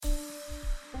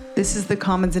This is The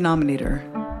Common Denominator,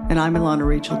 and I'm Ilana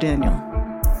Rachel Daniel.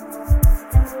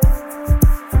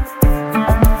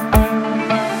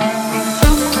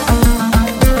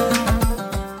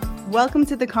 Welcome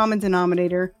to The Common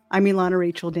Denominator. I'm Ilana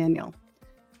Rachel Daniel.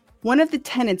 One of the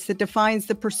tenets that defines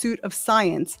the pursuit of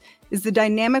science is the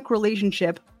dynamic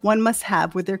relationship one must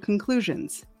have with their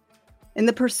conclusions. In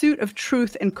the pursuit of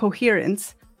truth and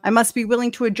coherence, I must be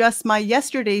willing to adjust my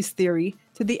yesterday's theory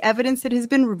to the evidence that has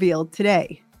been revealed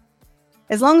today.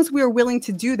 As long as we are willing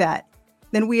to do that,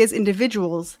 then we as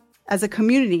individuals, as a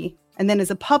community, and then as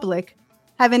a public,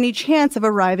 have any chance of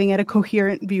arriving at a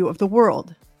coherent view of the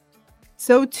world.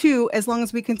 So too, as long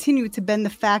as we continue to bend the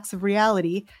facts of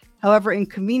reality, however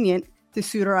inconvenient, to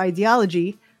suit our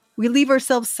ideology, we leave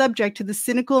ourselves subject to the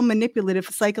cynical, manipulative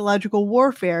psychological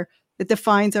warfare that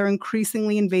defines our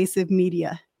increasingly invasive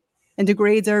media and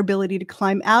degrades our ability to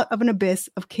climb out of an abyss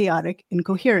of chaotic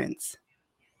incoherence.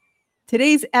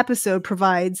 Today's episode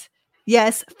provides,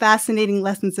 yes, fascinating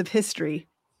lessons of history,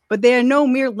 but they are no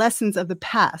mere lessons of the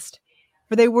past,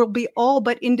 for they will be all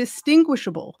but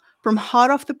indistinguishable from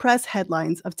hot-off-the-press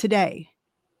headlines of today.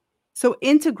 So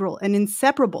integral and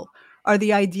inseparable are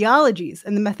the ideologies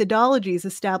and the methodologies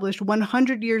established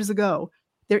 100 years ago.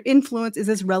 Their influence is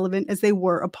as relevant as they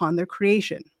were upon their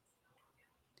creation.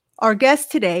 Our guest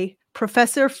today,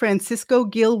 Professor Francisco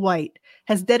Gil-White,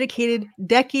 has dedicated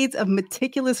decades of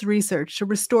meticulous research to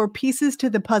restore pieces to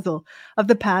the puzzle of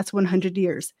the past 100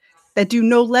 years that do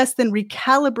no less than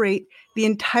recalibrate the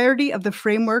entirety of the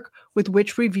framework with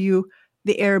which we view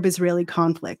the Arab-Israeli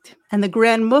conflict. And the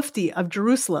Grand Mufti of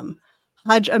Jerusalem,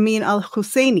 Hajj Amin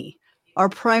al-Husseini, our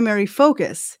primary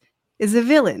focus, is a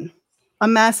villain, a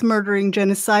mass-murdering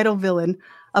genocidal villain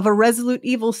of a resolute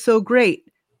evil so great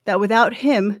that without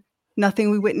him,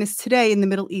 nothing we witness today in the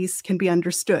Middle East can be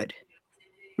understood,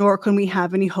 nor can we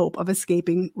have any hope of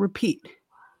escaping repeat.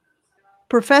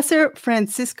 Professor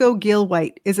Francisco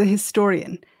Gil-White is a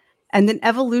historian and an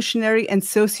evolutionary and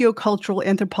sociocultural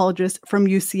anthropologist from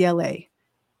UCLA.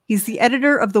 He's the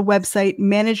editor of the website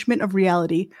Management of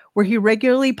Reality, where he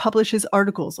regularly publishes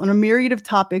articles on a myriad of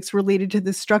topics related to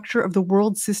the structure of the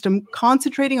world system,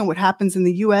 concentrating on what happens in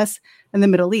the US and the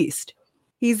Middle East.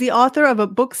 He's the author of a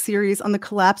book series on the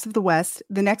collapse of the West,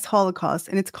 the next Holocaust,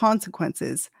 and its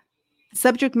consequences. The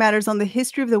subject matters on the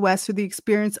history of the West through the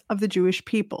experience of the Jewish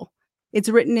people. It's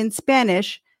written in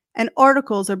Spanish, and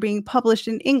articles are being published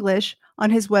in English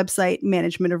on his website,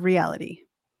 Management of Reality.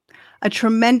 A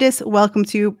tremendous welcome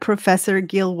to Professor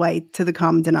Gil-White to The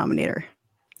Common Denominator.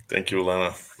 Thank you,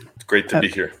 Ilana. It's great to be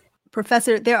here.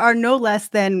 Professor, there are no less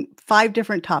than 5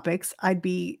 different topics I'd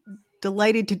be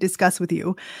delighted to discuss with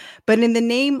you. But in the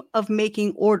name of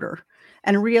making order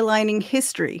and realigning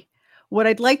history, what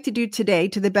I'd like to do today,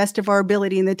 to the best of our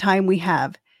ability in the time we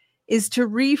have, is to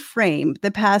reframe the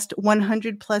past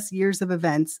 100 plus years of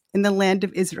events in the land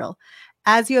of Israel,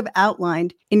 as you have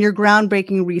outlined in your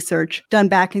groundbreaking research done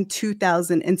back in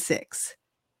 2006.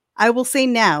 I will say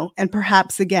now, and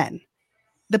perhaps again,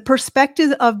 the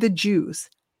perspective of the Jews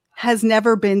has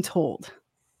never been told,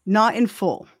 not in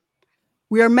full.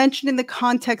 We are mentioned in the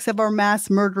context of our mass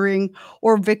murdering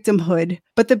or victimhood,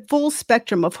 but the full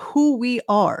spectrum of who we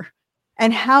are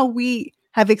and how we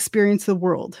have experienced the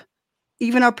world,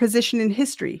 even our position in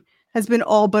history, has been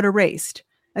all but erased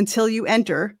until you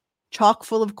enter, chock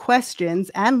full of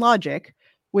questions and logic,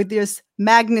 with this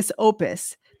magnus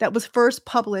opus that was first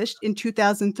published in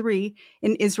 2003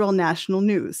 in Israel National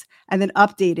News and then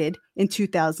updated in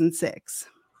 2006.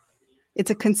 It's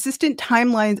a consistent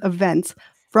timeline of events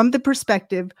from the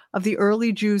perspective of the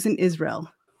early Jews in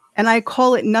Israel, and I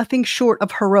call it nothing short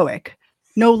of heroic,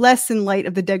 no less in light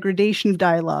of the degradation of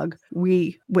dialogue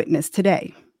we witness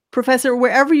today. Professor,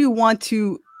 wherever you want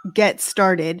to get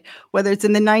started, whether it's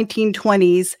in the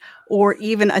 1920s or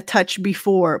even a touch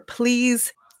before,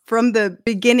 please, from the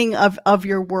beginning of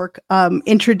your work,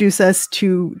 introduce us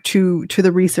to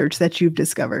the research that you've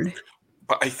discovered.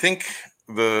 I think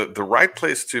the right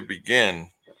place to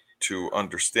begin to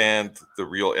understand the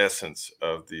real essence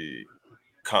of the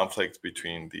conflict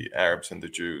between the Arabs and the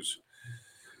Jews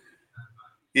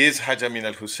is Hajj Amin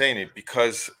al-Husseini,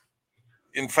 because,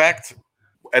 in fact,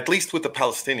 at least with the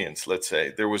Palestinians, let's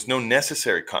say, there was no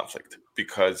necessary conflict,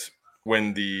 because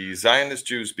when the Zionist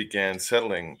Jews began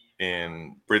settling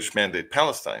in British Mandate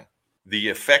Palestine, the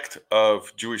effect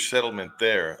of Jewish settlement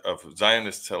there, of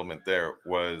Zionist settlement there,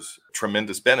 was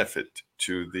tremendous benefit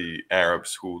to the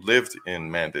Arabs who lived in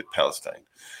Mandate Palestine.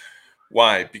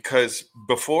 Why? Because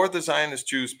before the Zionist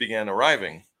Jews began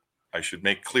arriving, I should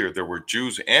make clear there were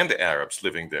Jews and Arabs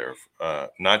living there,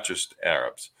 not just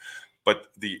Arabs. But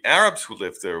the Arabs who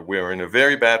lived there were in a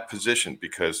very bad position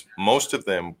because most of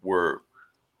them were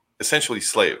essentially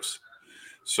slaves.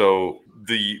 So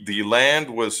the land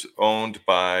was owned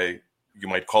by, you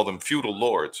might call them feudal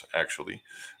lords, actually.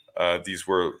 These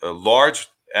were large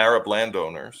Arab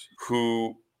landowners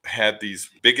who had these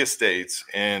big estates,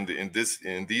 and in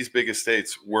these big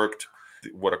estates worked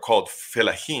what are called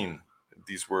felahin.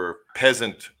 These were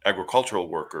peasant agricultural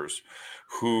workers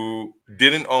who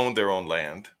didn't own their own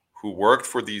land, who worked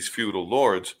for these feudal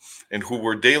lords, and who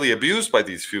were daily abused by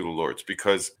these feudal lords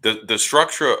because the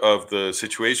structure of the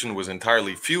situation was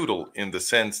entirely feudal in the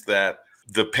sense that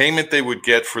the payment they would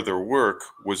get for their work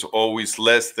was always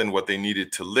less than what they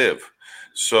needed to live.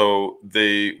 So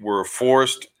they were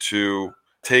forced to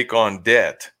take on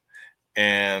debt,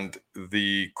 and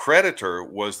the creditor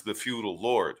was the feudal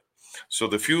lord. So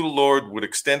the feudal lord would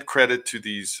extend credit to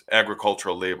these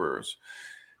agricultural laborers.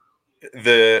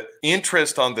 The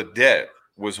interest on the debt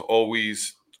was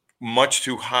always much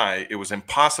too high. It was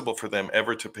impossible for them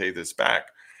ever to pay this back.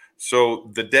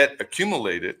 So the debt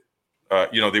accumulated.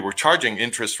 They were charging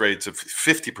interest rates of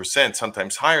 50%,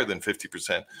 sometimes higher than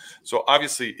 50%. So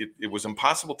obviously it was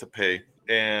impossible to pay.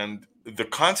 And the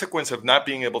consequence of not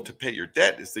being able to pay your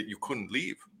debt is that you couldn't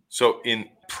leave. So in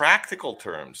practical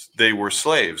terms, they were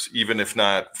slaves, even if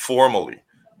not formally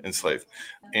enslaved.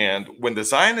 And when the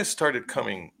Zionists started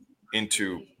coming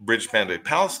into British Mandate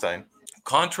Palestine,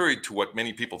 contrary to what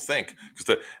many people think,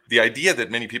 because the idea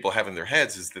that many people have in their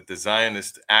heads is that the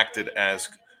Zionists acted as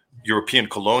European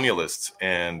colonialists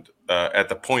and at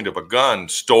the point of a gun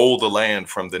stole the land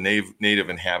from the native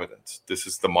inhabitants. This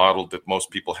is the model that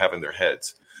most people have in their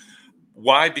heads.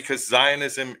 Why? Because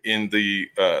Zionism in the,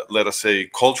 let us say,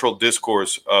 cultural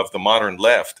discourse of the modern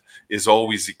left is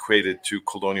always equated to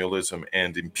colonialism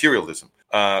and imperialism.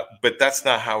 But that's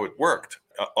not how it worked.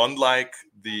 Unlike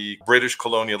the British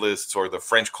colonialists or the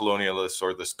French colonialists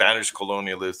or the Spanish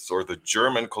colonialists or the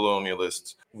German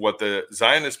colonialists, what the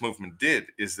Zionist movement did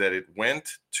is that it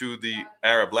went to the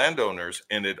Arab landowners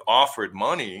and it offered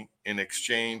money in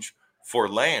exchange for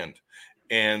land.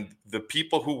 And the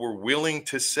people who were willing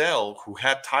to sell, who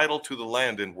had title to the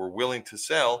land and were willing to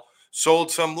sell,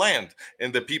 sold some land.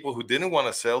 And the people who didn't want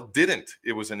to sell didn't.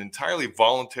 It was an entirely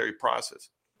voluntary process.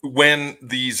 When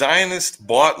the Zionists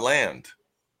bought land,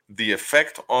 the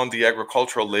effect on the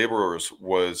agricultural laborers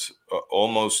was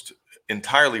almost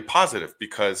entirely positive,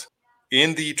 because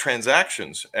in the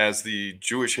transactions, as the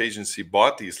Jewish agency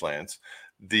bought these lands,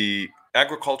 the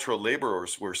agricultural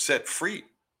laborers were set free.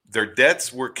 Their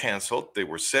debts were canceled. They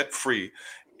were set free.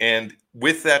 And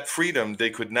with that freedom, they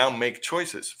could now make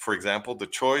choices. For example, the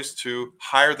choice to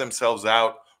hire themselves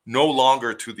out no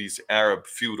longer to these Arab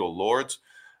feudal lords,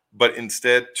 but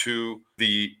instead to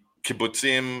the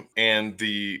kibbutzim and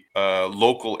the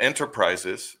local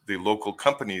enterprises, the local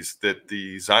companies that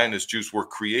the Zionist Jews were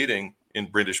creating in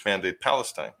British Mandate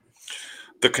Palestine.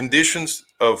 The conditions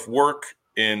of work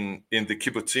in the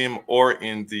kibbutzim or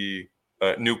in the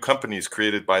new companies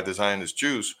created by the Zionist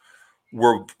Jews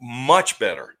were much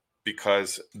better,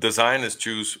 because the Zionist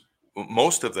Jews,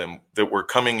 most of them that were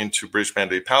coming into British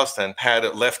Mandate Palestine, had a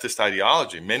leftist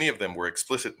ideology. Many of them were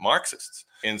explicit Marxists.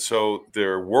 And so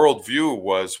their worldview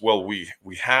was, well, we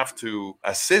have to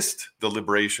assist the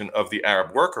liberation of the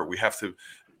Arab worker. We have to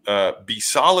be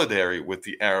solidary with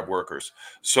the Arab workers.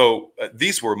 So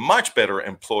these were much better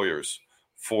employers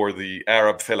for the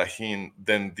Arab felahin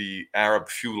than the Arab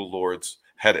feudal lords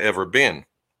had ever been.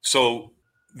 So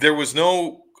there was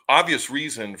no obvious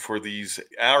reason for these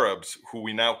Arabs, who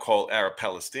we now call Arab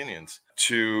Palestinians,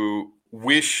 to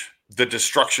wish the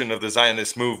destruction of the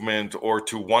Zionist movement or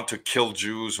to want to kill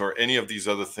Jews or any of these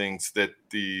other things that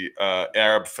the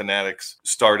Arab fanatics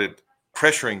started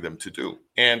pressuring them to do.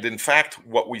 And in fact,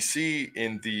 what we see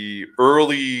in the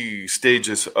early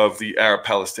stages of the Arab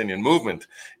Palestinian movement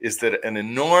is that an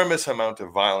enormous amount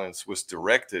of violence was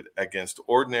directed against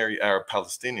ordinary Arab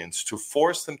Palestinians to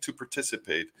force them to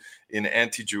participate in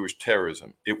anti-Jewish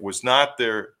terrorism. It was not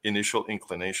their initial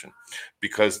inclination,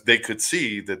 because they could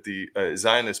see that the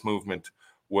Zionist movement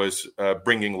was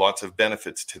bringing lots of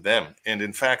benefits to them. And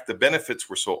in fact, the benefits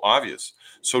were so obvious,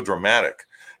 so dramatic,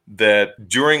 that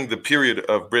during the period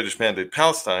of British Mandate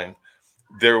Palestine,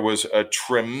 there was a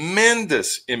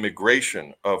tremendous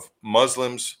immigration of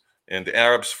Muslims and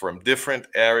Arabs from different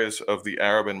areas of the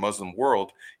Arab and Muslim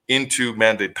world into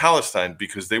Mandate Palestine,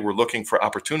 because they were looking for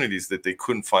opportunities that they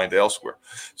couldn't find elsewhere.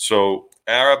 So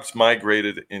Arabs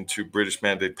migrated into British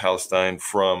Mandate Palestine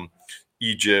from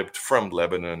Egypt, from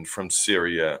Lebanon, from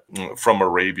Syria, from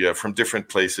Arabia, from different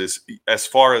places, as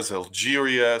far as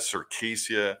Algeria,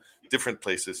 Circassia, different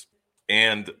places.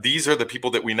 And these are the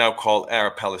people that we now call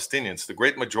Arab Palestinians. The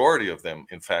great majority of them,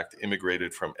 in fact,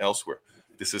 immigrated from elsewhere.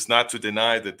 This is not to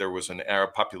deny that there was an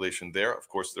Arab population there. Of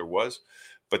course, there was.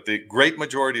 But the great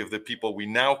majority of the people we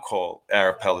now call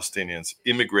Arab Palestinians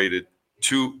immigrated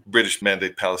to British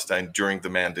Mandate Palestine during the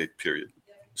Mandate period.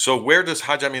 So where does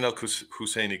Haj Amin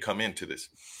al-Husseini come into this?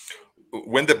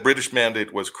 When the British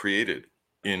Mandate was created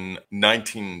in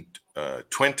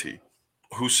 1920,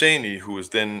 Husseini, who was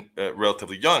then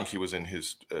relatively young, he was in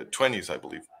his 20s, I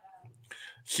believe,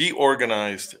 he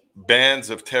organized bands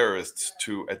of terrorists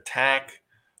to attack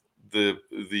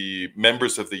the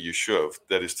members of the Yishuv,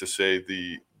 that is to say,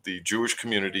 the Jewish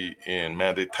community in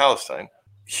Mandate Palestine.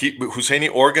 Husseini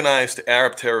organized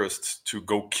Arab terrorists to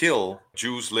go kill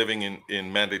Jews living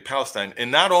in Mandate Palestine,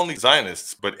 and not only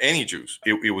Zionists, but any Jews.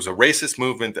 It was a racist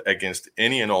movement against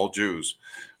any and all Jews.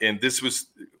 And this was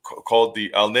called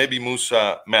the Al-Nebi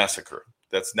Musa Massacre.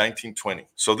 That's 1920.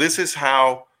 So this is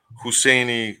how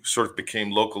Husseini sort of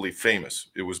became locally famous.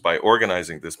 It was by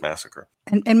organizing this massacre.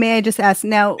 And may I just ask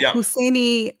now, Yeah.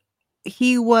 Husseini,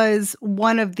 he was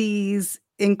one of these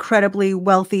incredibly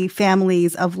wealthy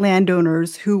families of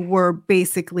landowners who were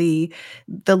basically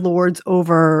the lords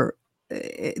over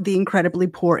the incredibly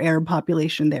poor Arab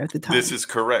population there at the time. This is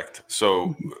correct.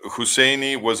 So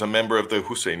Husseini was a member of the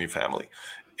Husseini family.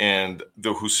 And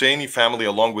the Husseini family,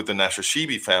 along with the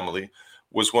Nashashibi family,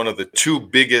 was one of the two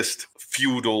biggest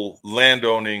feudal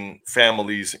landowning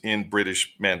families in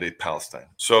British Mandate Palestine.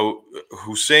 So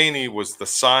Husseini was the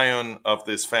scion of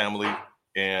this family,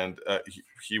 and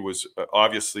he was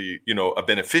obviously, a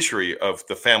beneficiary of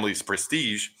the family's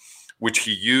prestige, which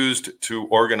he used to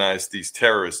organize these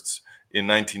terrorists in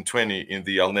 1920 in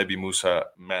the Al-Nebi Musa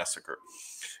massacre.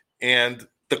 And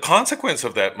the consequence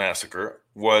of that massacre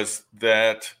was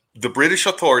that the British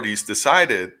authorities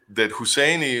decided that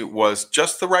Husseini was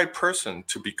just the right person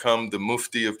to become the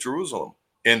Mufti of Jerusalem.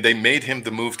 And they made him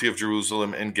the Mufti of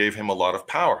Jerusalem and gave him a lot of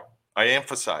power. I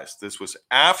emphasize this was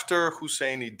after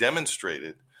Husseini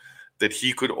demonstrated that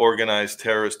he could organize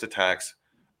terrorist attacks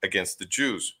against the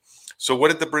Jews. So what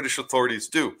did the British authorities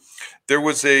do? There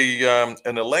was an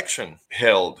election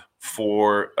held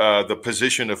for the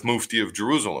position of Mufti of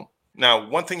Jerusalem. Now,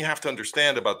 one thing you have to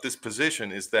understand about this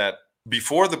position is that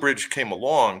before the British came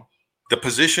along, the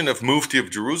position of Mufti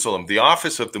of Jerusalem, the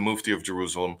office of the Mufti of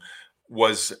Jerusalem,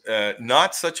 was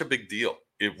not such a big deal.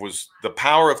 It was the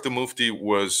power of the Mufti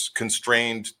was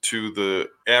constrained to the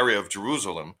area of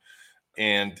Jerusalem,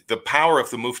 and the power of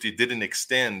the Mufti didn't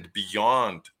extend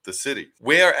beyond the city.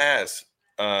 Whereas,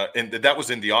 and that was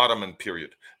in the Ottoman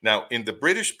period. Now, in the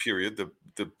British period,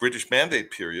 the British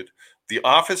Mandate period, the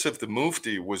office of the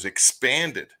Mufti was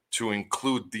expanded to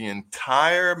include the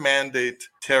entire Mandate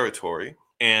territory,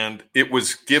 and it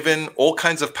was given all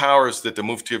kinds of powers that the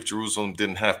Mufti of Jerusalem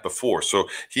didn't have before. So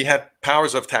he had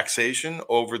powers of taxation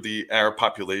over the Arab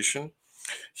population.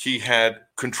 He had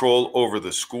control over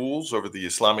the schools, over the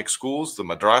Islamic schools, the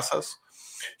madrasas.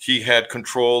 He had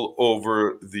control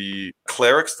over the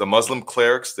clerics, the Muslim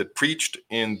clerics that preached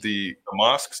in the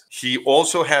mosques. He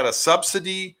also had a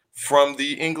subsidy from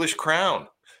the English crown.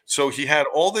 So he had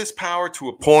all this power to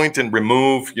appoint and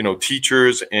remove,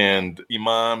 teachers and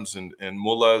imams and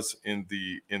mullahs in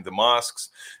the mosques.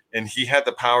 And he had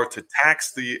the power to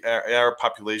tax the Arab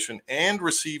population and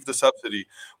receive the subsidy,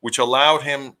 which allowed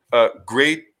him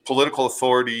great political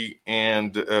authority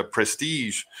and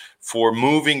prestige for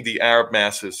moving the Arab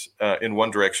masses in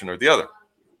one direction or the other.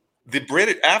 The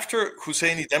British, after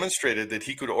Husseini demonstrated that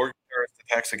he could organize terrorist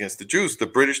attacks against the Jews, the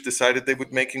British decided they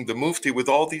would make him the Mufti with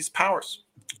all these powers.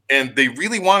 And they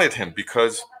really wanted him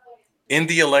because in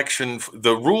the election,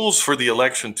 the rules for the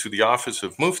election to the office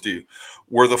of Mufti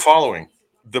were the following.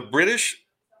 The British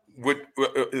would,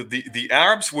 the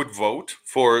Arabs would vote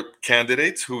for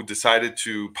candidates who decided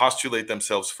to postulate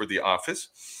themselves for the office.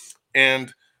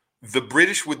 And the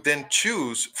British would then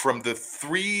choose from the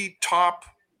three top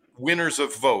winners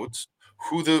of votes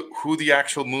who the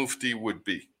actual Mufti would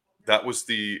be. That was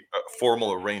the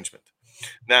formal arrangement.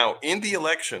 Now, in the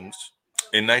elections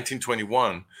in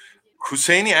 1921,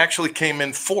 Husseini actually came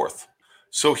in fourth.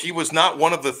 So he was not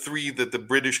one of the three that the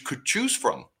British could choose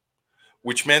from,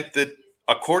 which meant that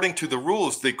according to the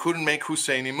rules, they couldn't make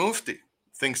Husseini Mufti.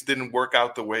 Things didn't work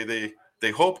out the way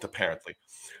they hoped, apparently.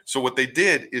 So what they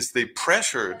did is they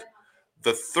pressured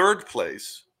the third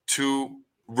place to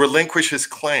relinquish his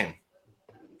claim,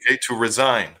 to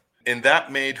resign. And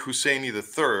that made Husseini the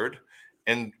third.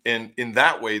 And in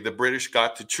that way, the British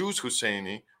got to choose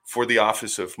Husseini for the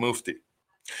office of Mufti.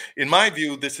 In my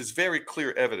view, this is very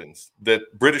clear evidence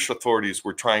that British authorities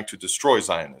were trying to destroy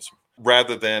Zionism,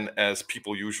 rather than, as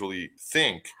people usually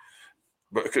think,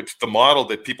 But the model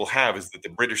that people have is that the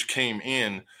British came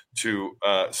in to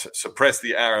suppress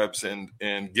the Arabs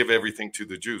and give everything to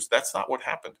the Jews. That's not what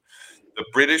happened. The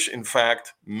British, in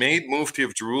fact, made Mufti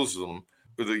of Jerusalem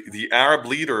the Arab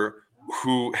leader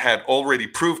who had already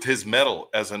proved his mettle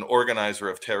as an organizer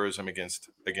of terrorism against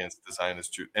the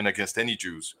Zionist Jews and against any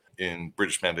Jews in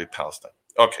British Mandate Palestine.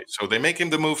 Okay, so they make him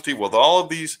the Mufti with all of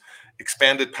these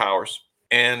expanded powers,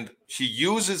 and he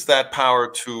uses that power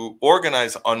to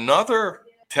organize another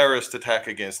terrorist attack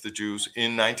against the Jews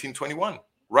in 1921.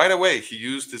 Right away, he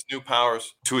used his new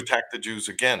powers to attack the Jews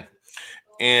again.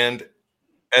 And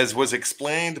as was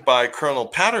explained by Colonel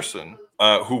Patterson,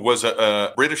 who was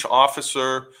a British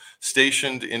officer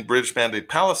stationed in British Mandate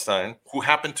Palestine, who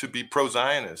happened to be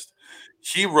pro-Zionist,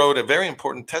 he wrote a very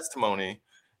important testimony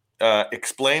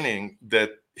explaining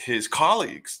that his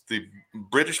colleagues, the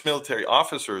British military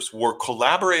officers, were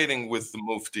collaborating with the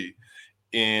Mufti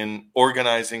in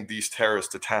organizing these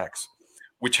terrorist attacks,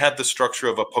 which had the structure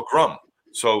of a pogrom.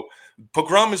 So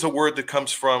pogrom is a word that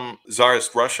comes from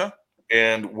Tsarist Russia.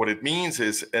 And what it means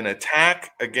is an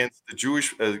attack against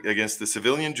against the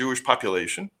civilian Jewish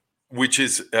population, which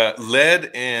is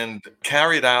led and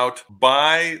carried out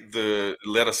by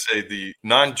let us say, the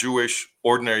non-Jewish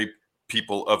ordinary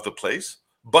people of the place,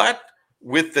 but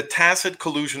with the tacit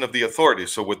collusion of the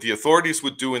authorities. So what the authorities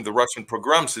would do in the Russian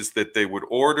pogroms is that they would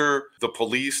order the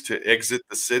police to exit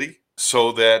the city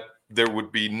so that there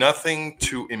would be nothing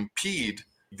to impede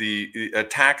the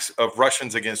attacks of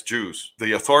Russians against Jews.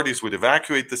 The authorities would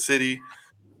evacuate the city.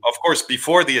 Of course,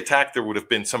 before the attack, there would have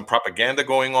been some propaganda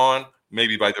going on,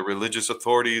 maybe by the religious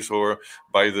authorities or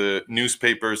by the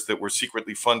newspapers that were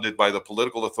secretly funded by the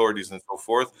political authorities and so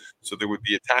forth. So there would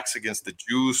be attacks against the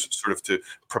Jews, sort of to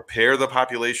prepare the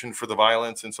population for the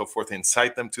violence and so forth,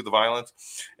 incite them to the violence.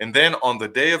 And then on the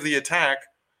day of the attack,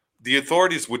 the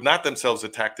authorities would not themselves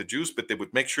attack the Jews, but they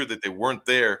would make sure that they weren't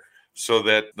there so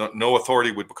that no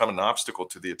authority would become an obstacle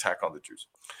to the attack on the Jews.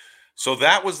 So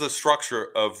that was the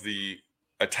structure of the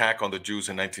attack on the Jews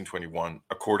in 1921,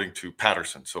 according to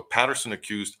Patterson. So Patterson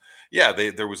accused,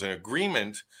 there was an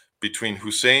agreement between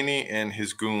Husseini and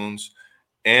his goons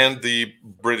and the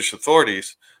British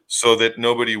authorities so that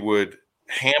nobody would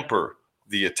hamper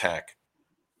the attack.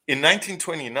 In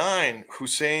 1929,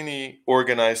 Husseini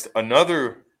organized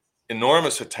another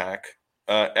enormous attack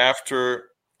after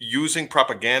using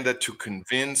propaganda to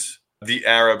convince the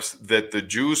Arabs that the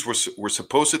Jews were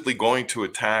supposedly going to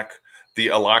attack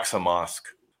the Al-Aqsa Mosque.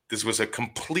 This was a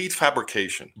complete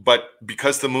fabrication. But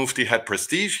because the Mufti had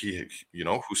prestige,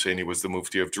 Husseini was the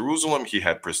Mufti of Jerusalem, he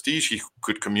had prestige, he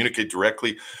could communicate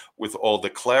directly with all the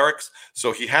clerics.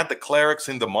 So he had the clerics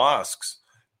in the mosques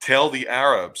tell the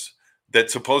Arabs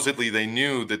that supposedly they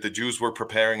knew that the Jews were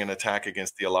preparing an attack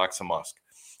against the Al-Aqsa Mosque.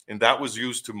 And that was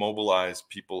used to mobilize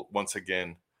people once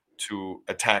again to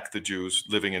attack the Jews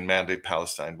living in Mandate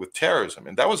Palestine with terrorism.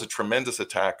 And that was a tremendous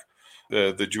attack.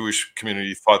 The Jewish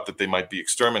community thought that they might be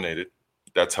exterminated.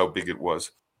 That's how big it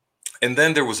was. And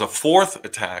then there was a fourth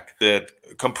attack that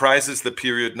comprises the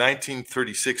period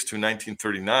 1936 to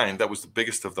 1939. That was the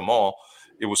biggest of them all.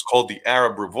 It was called the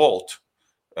Arab Revolt.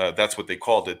 That's what they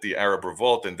called it, the Arab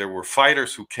Revolt. And there were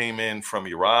fighters who came in from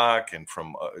Iraq and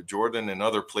from Jordan and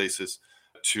other places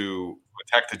to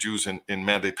attack the Jews in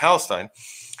Mandate Palestine.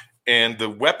 And the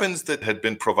weapons that had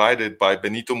been provided by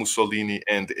Benito Mussolini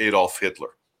and Adolf Hitler,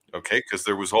 okay, because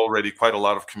there was already quite a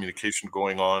lot of communication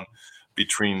going on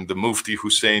between the Mufti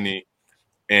Husseini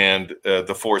and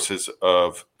the forces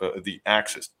of the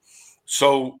Axis.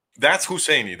 So that's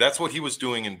Husseini. That's what he was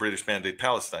doing in British Mandate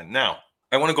Palestine. Now,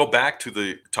 I want to go back to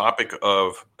the topic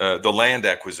of the land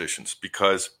acquisitions,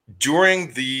 because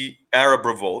during the Arab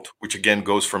Revolt, which again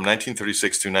goes from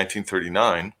 1936 to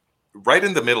 1939, right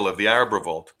in the middle of the Arab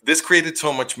Revolt, this created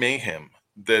so much mayhem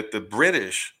that the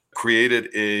British created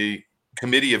a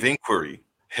committee of inquiry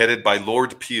headed by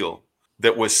Lord Peel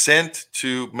that was sent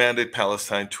to Mandate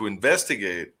Palestine to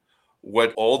investigate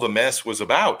what all the mess was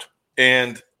about.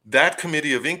 And that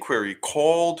committee of inquiry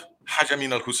called Haj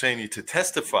Amin al-Husseini to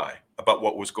testify about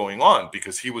what was going on,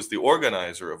 because he was the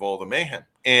organizer of all the mayhem.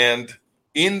 And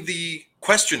in the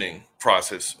questioning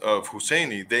process of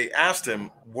Husseini, they asked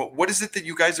him, what is it that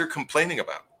you guys are complaining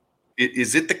about?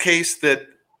 Is it the case that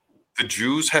the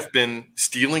Jews have been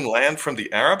stealing land from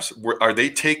the Arabs? Are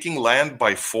they taking land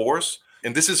by force?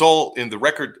 And this is all in the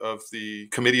record of the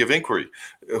Committee of Inquiry.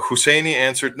 Husseini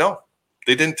answered, no,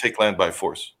 they didn't take land by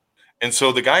force. And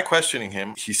so the guy questioning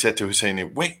him, he said to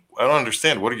Husseini, wait, I don't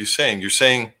understand. What are you saying? You're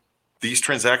saying these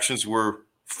transactions were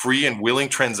free and willing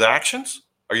transactions?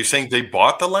 Are you saying they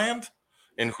bought the land?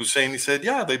 And Husseini said,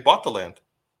 yeah, they bought the land.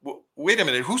 Well, wait a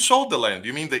minute, who sold the land?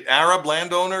 You mean the Arab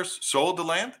landowners sold the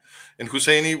land? And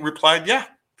Husseini replied, yeah,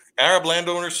 Arab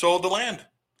landowners sold the land.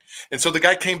 And so the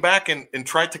guy came back and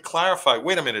tried to clarify,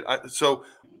 wait a minute. So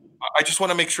I just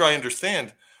want to make sure I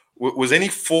understand. Was any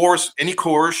force, any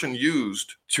coercion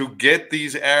used to get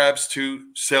these Arabs to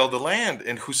sell the land?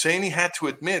 And Husseini had to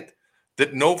admit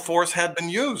that no force had been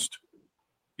used.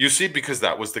 You see, because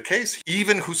that was the case.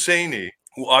 Even Husseini,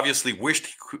 who obviously wished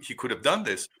he could have done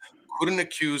this, couldn't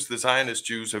accuse the Zionist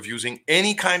Jews of using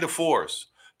any kind of force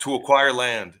to acquire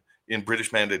land in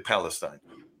British Mandate Palestine.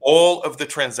 All of the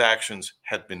transactions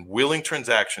had been willing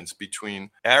transactions between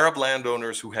Arab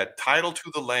landowners who had title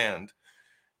to the land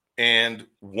and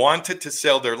wanted to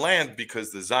sell their land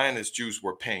because the Zionist Jews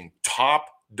were paying top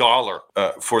dollar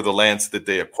for the lands that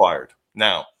they acquired.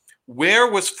 Now, where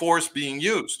was force being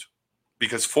used?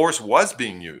 Because force was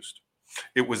being used.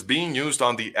 It was being used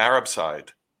on the Arab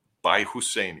side by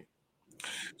Husseini.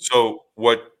 So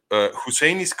what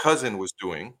Husseini's cousin was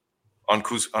doing on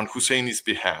Husseini's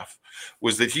behalf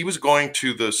was that he was going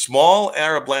to the small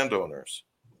Arab landowners,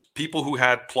 people who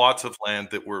had plots of land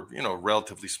that were,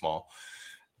 relatively small,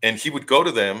 and he would go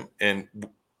to them and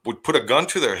would put a gun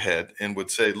to their head and would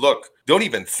say, look, don't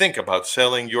even think about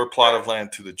selling your plot of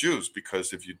land to the Jews,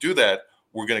 because if you do that,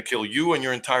 we're going to kill you and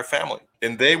your entire family.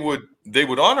 And they would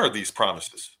honor these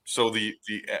promises. So the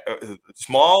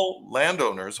small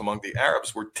landowners among the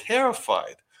Arabs were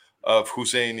terrified of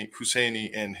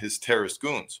Husseini and his terrorist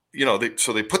goons.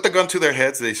 So they put the gun to their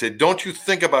heads. They said, don't you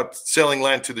think about selling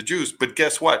land to the Jews. But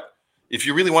guess what? If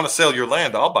you really want to sell your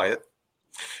land, I'll buy it.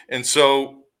 And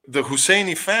so the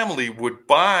Husseini family would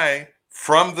buy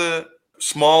from the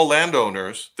small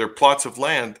landowners their plots of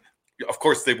land. Of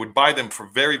course, they would buy them for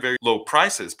very, very low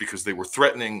prices because they were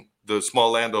threatening the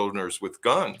small landowners with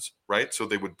guns, right? So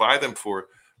they would buy them for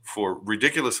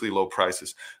ridiculously low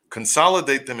prices,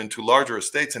 consolidate them into larger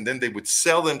estates, and then they would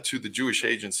sell them to the Jewish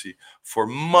agency for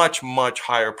much, much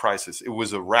higher prices. It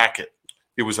was a racket.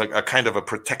 It was a kind of a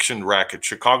protection racket,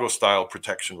 Chicago-style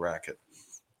protection racket.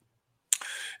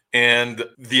 And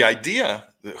the idea,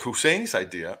 Husseini's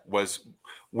idea, was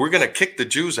we're going to kick the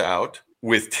Jews out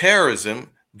with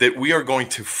terrorism that we are going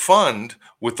to fund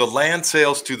with the land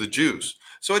sales to the Jews.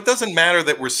 So it doesn't matter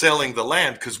that we're selling the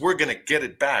land, because we're going to get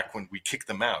it back when we kick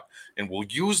them out. And we'll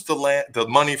use the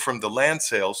money from the land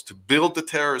sales to build the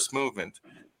terrorist movement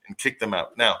and kick them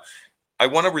out. Now, I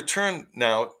want to return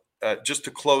now, just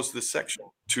to close this section,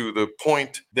 to the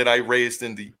point that I raised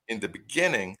in the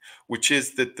beginning, which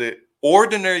is that the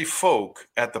ordinary folk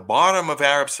at the bottom of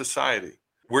Arab society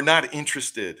were not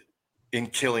interested in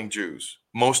killing Jews.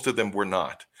 Most of them were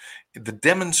not. The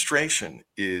demonstration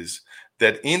is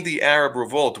that in the Arab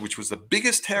Revolt, which was the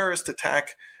biggest terrorist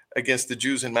attack against the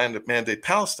Jews in Mandate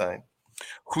Palestine,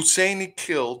 Husseini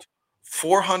killed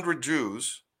 400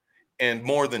 Jews and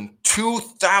more than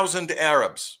 2,000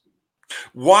 Arabs.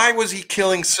 Why was he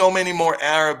killing so many more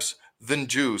Arabs than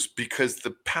Jews? Because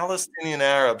the Palestinian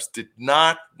Arabs did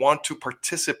not want to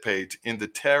participate in the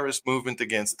terrorist movement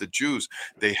against the Jews.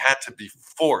 They had to be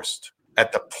forced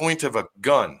at the point of a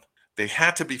gun. They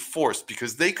had to be forced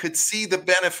because they could see the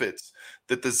benefits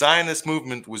that the Zionist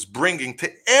movement was bringing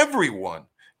to everyone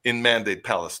in Mandate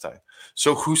Palestine.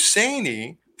 So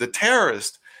Husseini, the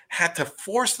terrorist, had to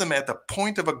force them at the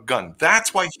point of a gun.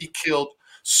 That's why he killed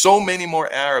so many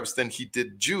more Arabs than he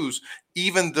did Jews,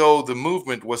 even though the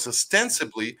movement was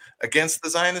ostensibly against the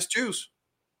Zionist Jews.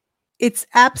 It's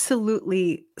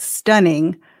absolutely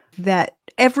stunning that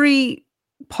every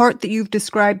part that you've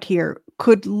described here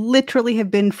could literally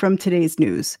have been from today's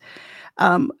news.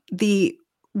 The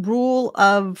rule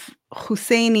of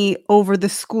Husseini over the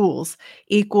schools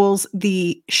equals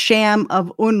the sham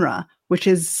of UNRWA, which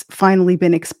has finally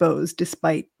been exposed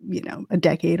despite, a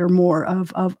decade or more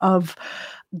of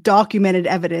documented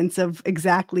evidence of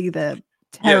exactly the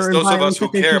terror. Yes, those of us who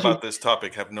care about this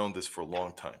topic have known this for a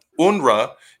long time.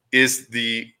 UNRWA is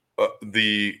the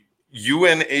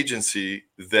UN agency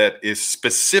that is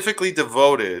specifically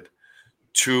devoted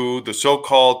to the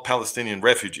so-called Palestinian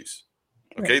refugees.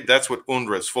 Okay, right. That's what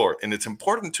UNRWA is for. And it's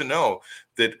important to know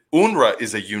that UNRWA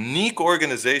is a unique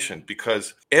organization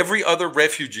because every other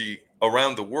refugee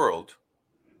around the world,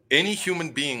 any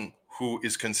human being who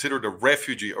is considered a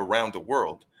refugee around the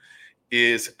world,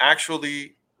 is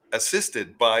actually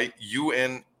assisted by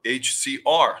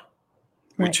UNHCR,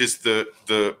 which is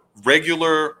the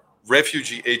regular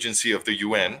refugee agency of the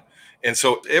UN. And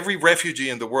so every refugee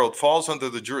in the world falls under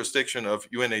the jurisdiction of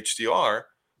UNHCR,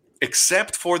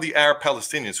 except for the Arab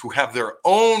Palestinians, who have their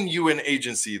own UN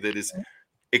agency that is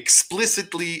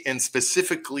explicitly and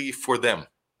specifically for them.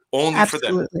 only for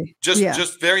them. Absolutely.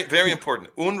 Just very, very Yeah.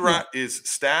 important. UNRWA is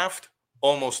staffed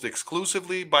almost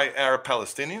exclusively by Arab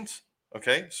Palestinians.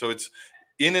 Okay, so it's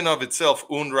in and of itself,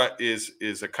 UNRWA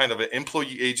is a kind of an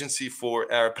employee agency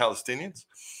for Arab Palestinians,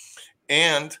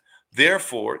 and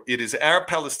therefore it is Arab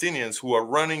Palestinians who are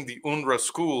running the UNRWA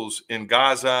schools in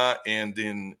Gaza and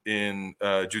in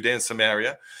Judea and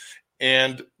Samaria.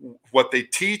 And what they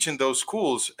teach in those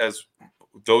schools, as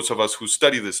those of us who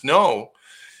study this know,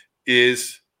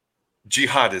 is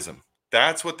jihadism.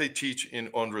 That's what they teach in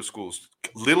UNRWA schools.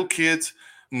 Little kids,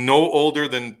 no older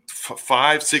than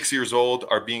 5, 6 years old,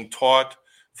 are being taught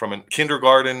from a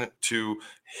kindergarten to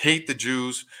hate the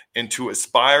Jews and to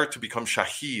aspire to become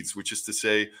shaheeds, which is to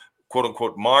say, quote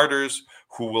unquote, martyrs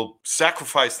who will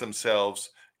sacrifice themselves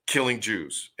killing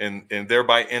Jews and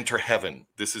thereby enter heaven.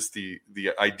 This is the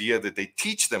idea that they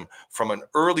teach them from an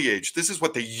early age. This is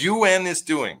what the UN is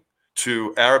doing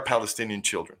to Arab Palestinian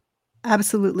children.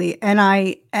 Absolutely. And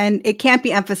it can't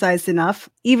be emphasized enough,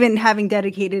 even having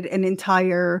dedicated an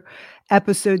entire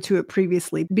episode to it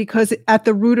previously, because at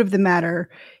the root of the matter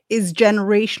is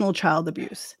generational child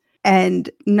abuse. And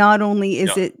not only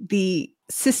is it the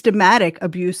systematic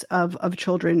abuse of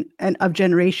children and of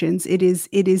generations, it is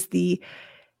the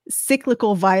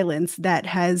cyclical violence that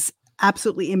has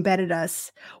absolutely embedded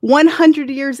us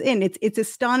 100 years in. It's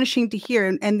astonishing to hear.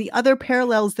 And the other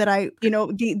parallels that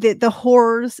the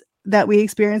horrors that we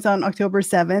experienced on October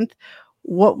 7th,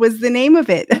 what was the name of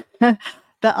it? The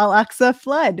Al-Aqsa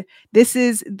flood. It's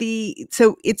the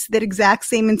exact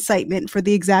same incitement for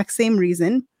the exact same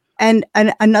reason. And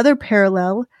another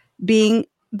parallel being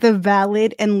the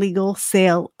valid and legal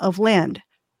sale of land.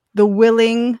 The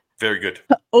willing, very good,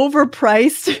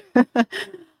 overpriced,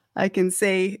 I can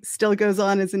say still goes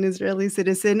on as an Israeli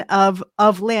citizen of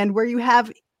land, where you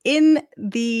have in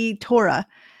the Torah,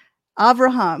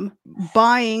 Avraham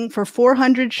buying for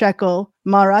 400 shekel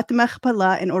Marat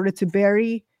Mechpelah in order to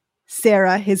bury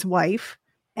Sarah, his wife.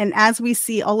 And as we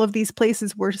see, all of these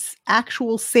places where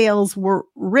actual sales were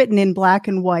written in black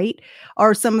and white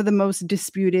are some of the most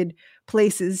disputed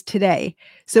places today.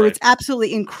 So It's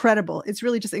absolutely incredible. It's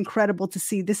really just incredible to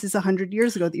see this is 100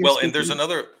 years ago that you're speaking.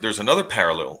 And there's another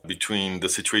parallel between the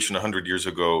situation 100 years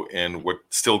ago and what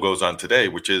still goes on today,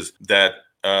 which is that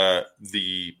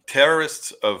the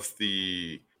terrorists of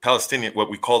the Palestinian, what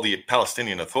we call the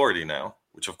Palestinian Authority now,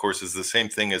 which of course is the same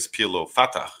thing as PLO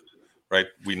Fatah, right?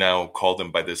 We now call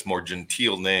them by this more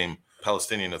genteel name,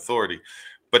 Palestinian Authority.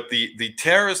 But the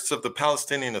terrorists of the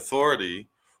Palestinian Authority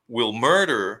will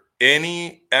murder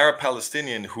any Arab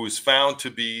Palestinian who is found to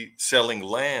be selling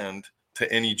land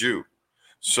to any Jew.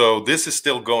 So this is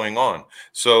still going on.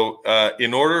 So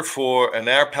in order for an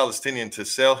Arab Palestinian to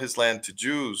sell his land to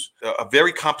Jews, a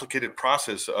very complicated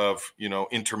process of,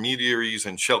 intermediaries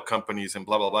and shell companies and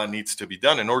blah, blah, blah needs to be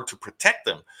done in order to protect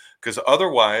them, because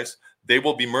otherwise they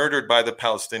will be murdered by the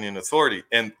Palestinian Authority.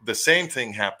 And the same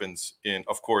thing happens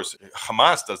of course,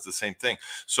 Hamas does the same thing.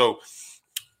 So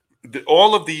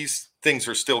all of these things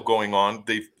are still going on.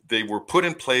 They were put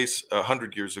in place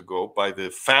 100 years ago by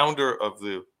the founder of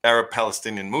the Arab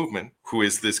Palestinian movement, who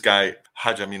is this guy,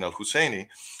 Haj Amin al-Husseini.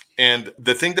 And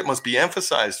the thing that must be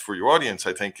emphasized for your audience,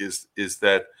 I think, is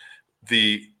that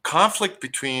the conflict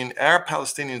between Arab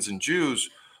Palestinians and Jews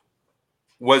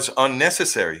was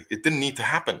unnecessary. It didn't need to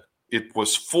happen. It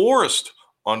was forced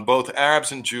on both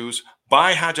Arabs and Jews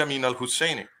by Haj Amin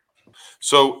al-Husseini.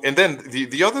 So, and then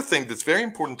the other thing that's very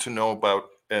important to know about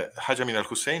Haj Amin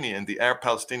al-Husseini and the Arab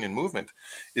Palestinian movement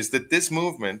is that this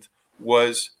movement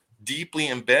was deeply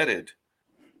embedded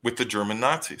with the German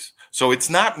Nazis. So it's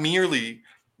not merely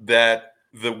that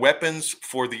the weapons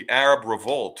for the Arab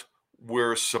revolt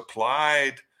were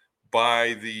supplied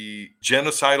by the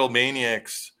genocidal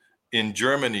maniacs in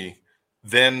Germany,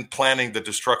 then planning the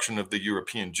destruction of the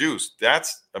European Jews.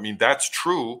 That's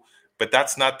true, but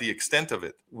that's not the extent of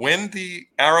it. When the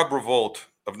Arab revolt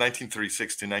of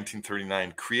 1936 to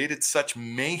 1939 created such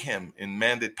mayhem in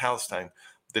Mandate Palestine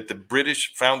that the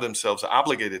British found themselves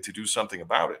obligated to do something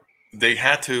about it. They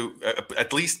had to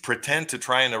at least pretend to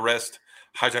try and arrest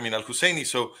Haj Amin al-Husseini.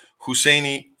 So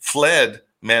Husseini fled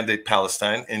Mandate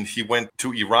Palestine and he went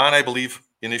to Iran, I believe,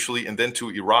 initially, and then to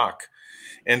Iraq.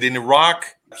 And in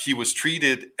Iraq, he was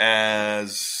treated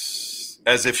as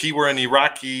if he were an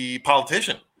Iraqi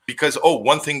politician. Because,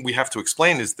 one thing we have to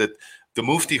explain is that the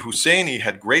Mufti Husseini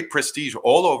had great prestige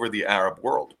all over the Arab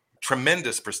world,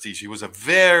 tremendous prestige. He was a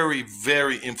very,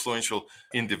 very influential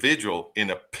individual in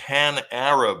a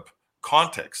pan-Arab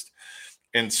context.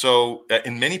 And so,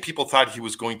 and many people thought he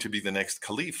was going to be the next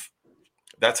caliph.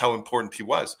 That's how important he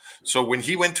was. So when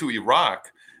he went to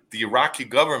Iraq, the Iraqi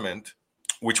government,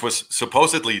 which was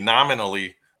supposedly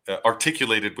nominally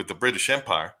articulated with the British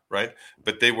Empire, right?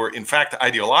 But they were, in fact,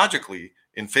 ideologically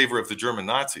in favor of the German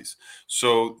Nazis.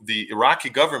 So the Iraqi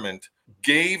government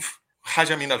gave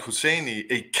Haj Amin al-Husseini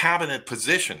a cabinet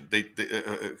position,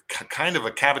 kind of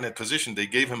a cabinet position. They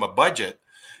gave him a budget,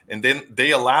 and then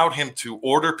they allowed him to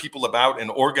order people about and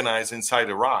organize inside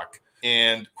Iraq.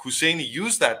 And Husseini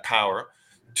used that power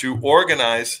to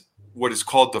organize what is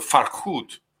called the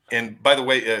Farhud. And by the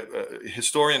way,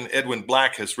 historian Edwin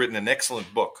Black has written an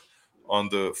excellent book on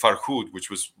the Farhud, which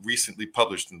was recently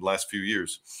published in the last few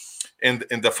years. And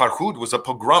the Farhud was a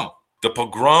pogrom, the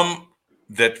pogrom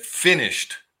that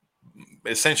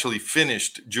essentially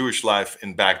finished Jewish life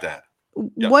in Baghdad.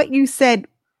 What you said,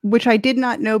 which I did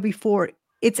not know before,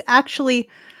 it's actually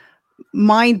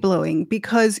mind-blowing,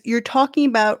 because you're talking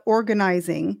about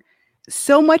organizing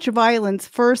so much violence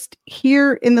first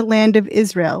here in the land of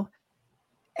Israel.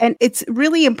 And it's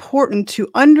really important to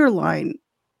underline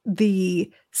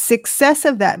the success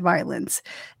of that violence.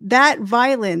 That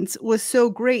violence was so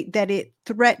great that it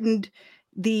threatened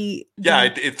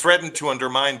it threatened to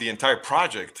undermine the entire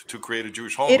project to create a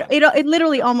Jewish homeland. It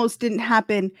literally almost didn't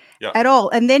happen at all.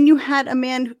 And then you had a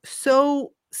man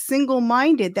so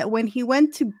single-minded that when he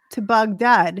went to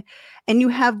Baghdad, and you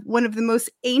have one of the most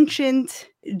ancient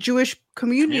Jewish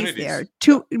communities there,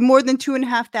 more than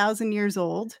 2,500 years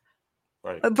old,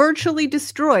 right, virtually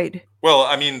destroyed. Well,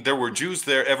 I mean, there were Jews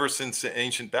there ever since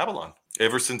ancient Babylon,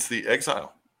 ever since the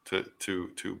exile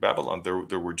to Babylon.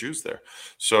 There were Jews there.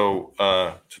 So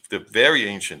the very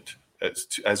ancient,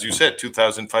 as you said,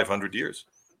 2,500 years,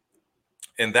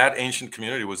 and that ancient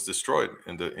community was destroyed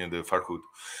in the Farhud.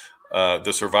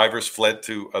 The survivors fled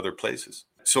to other places.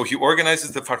 So he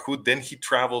organizes the Farhud. Then he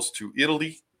travels to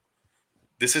Italy.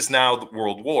 This is now the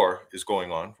World War is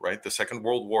going on, right? The Second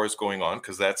World War is going on,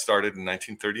 because that started in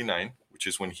 1939, which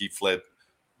is when he fled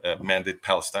Mandate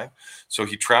Palestine. So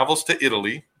he travels to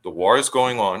Italy. The war is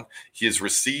going on. He is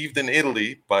received in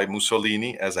Italy by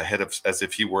Mussolini as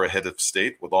if he were a head of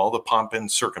state, with all the pomp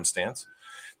and circumstance.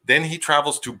 Then he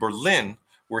travels to Berlin,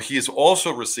 where he is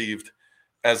also received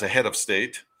as a head of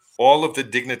state. All of the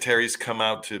dignitaries come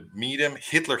out to meet him.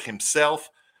 Hitler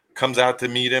himself comes out to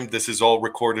meet him. This is all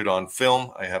recorded on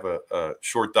film. I have a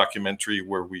short documentary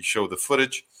where we show the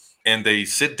footage. And they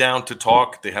sit down to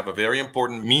talk. They have a very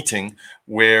important meeting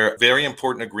where very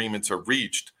important agreements are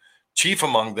reached. Chief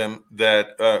among them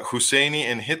that Husseini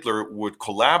and Hitler would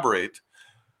collaborate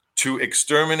to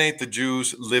exterminate the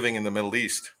Jews living in the Middle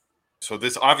East. So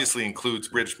this obviously includes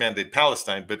British Mandate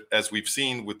Palestine, but as we've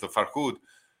seen with the Farhud,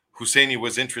 Husseini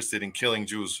was interested in killing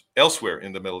Jews elsewhere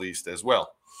in the Middle East as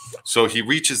well. So he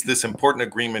reaches this important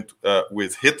agreement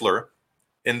with Hitler.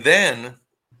 And then,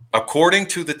 according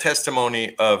to the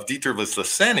testimony of Dieter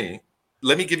Wislicenyi,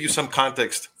 let me give you some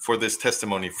context for this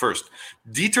testimony first.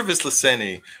 Dieter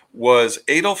Wislicenyi was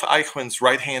Adolf Eichmann's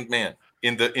right-hand man.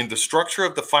 In the structure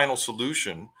of the final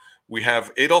solution, we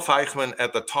have Adolf Eichmann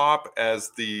at the top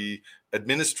as the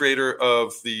administrator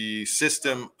of the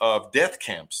system of death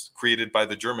camps created by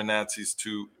the German Nazis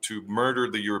to murder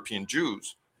the European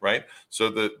Jews, right? So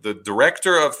the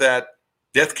director of that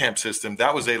death camp system,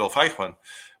 that was Adolf Eichmann.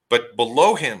 But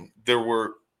below him, there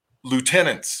were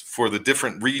lieutenants for the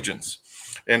different regions.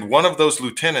 And one of those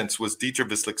lieutenants was Dieter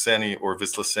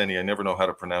Wislicenyi, I never know how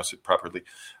to pronounce it properly.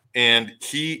 And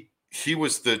he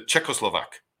was the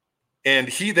Czechoslovak. And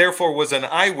he therefore was an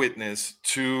eyewitness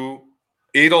to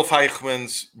Adolf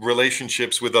Eichmann's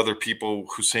relationships with other people,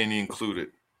 Husseini included.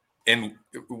 And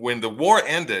when the war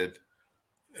ended,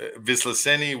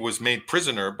 Wislicenyi was made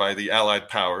prisoner by the Allied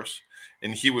powers,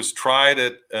 and he was tried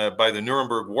by the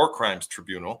Nuremberg War Crimes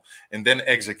Tribunal and then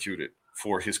executed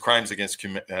for his crimes against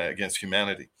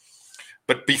humanity.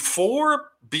 But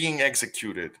before being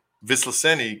executed,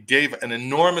 Wislicenyi gave an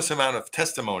enormous amount of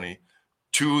testimony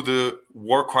to the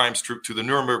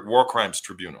Nuremberg War Crimes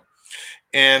Tribunal.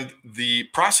 And the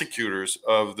prosecutors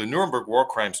of the Nuremberg War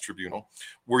Crimes Tribunal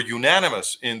were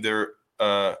unanimous in their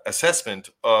assessment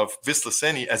of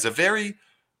Wislicenyi as a very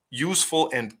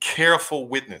useful and careful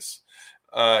witness.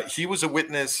 He was a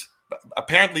witness.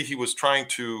 Apparently, he was trying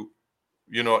to,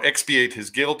 expiate his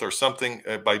guilt or something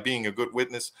by being a good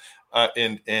witness.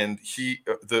 And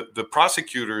the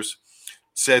prosecutors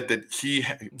said that he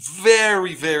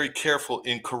very, very careful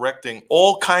in correcting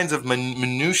all kinds of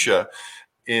minutia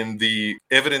in the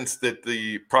evidence that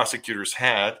the prosecutors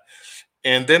had.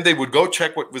 And then they would go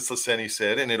check what Wislicenyi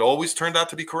said, and it always turned out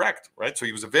to be correct, right? So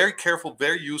he was a very careful,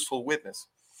 very useful witness.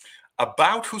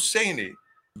 About Husseini,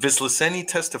 Wislicenyi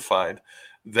testified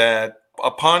that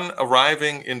upon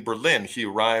arriving in Berlin, he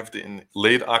arrived in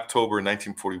late October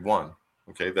 1941.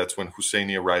 Okay, that's when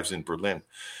Husseini arrives in Berlin.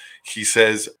 He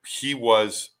says he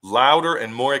was louder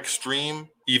and more extreme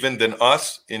even than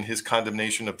us in his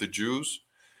condemnation of the Jews.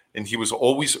 And he was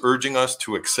always urging us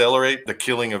to accelerate the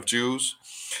killing of Jews.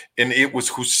 And it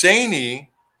was Husseini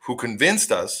who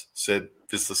convinced us, said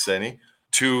Wislicenyi,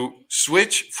 to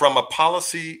switch from a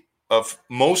policy of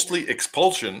mostly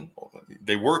expulsion.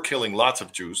 They were killing lots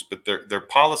of Jews, but their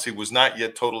policy was not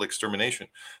yet total extermination.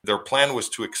 Their plan was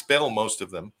to expel most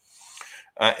of them.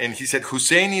 And he said,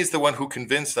 Husseini is the one who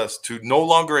convinced us to no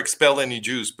longer expel any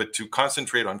Jews, but to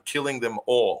concentrate on killing them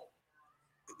all.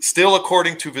 Still,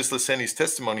 according to Wislicenyi's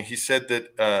testimony, he said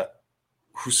that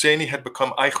Husseini had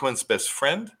become Eichmann's best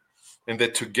friend, and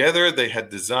that together they had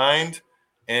designed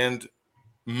and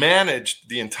managed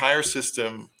the entire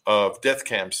system of death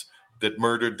camps that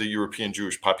murdered the European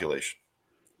Jewish population.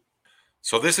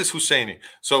 So this is Husseini.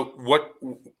 So what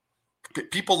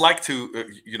people like to,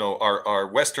 our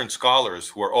Western scholars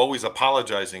who are always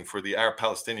apologizing for the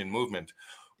Arab-Palestinian movement,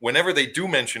 whenever they do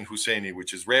mention Husseini,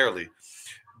 which is rarely,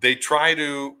 they try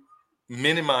to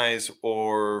minimize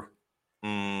or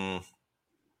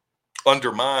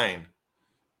undermine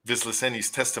Wislicenyi's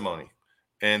testimony.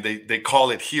 And they call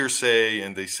it hearsay,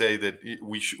 and they say that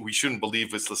we shouldn't believe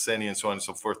Wislicenyi and so on and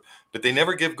so forth. But they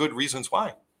never give good reasons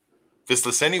why.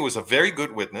 Wislicenyi was a very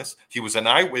good witness. He was an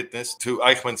eyewitness to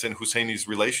Eichmann's and Husseini's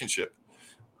relationship.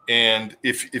 And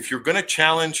if you're going to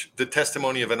challenge the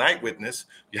testimony of an eyewitness,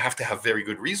 you have to have very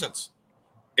good reasons.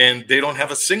 And they don't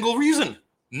have a single reason,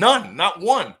 none, not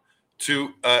one, to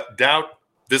doubt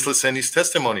Wislicenyi's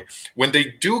testimony. When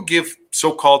they do give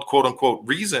so-called quote-unquote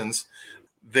reasons,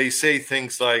 they say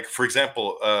things like, for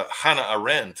example, Hannah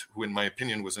Arendt, who in my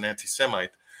opinion was an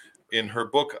anti-Semite, in her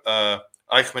book,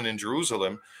 Eichmann in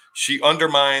Jerusalem, she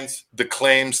undermines the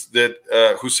claims that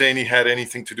Husseini had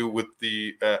anything to do with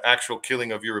the actual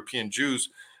killing of European Jews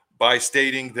by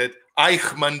stating that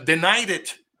Eichmann denied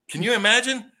it. Can you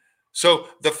imagine? So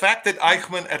the fact that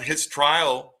Eichmann at his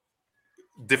trial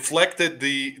deflected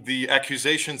the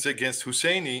accusations against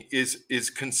Husseini is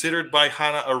considered by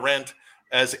Hannah Arendt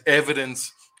as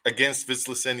evidence against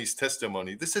Wislicenyi's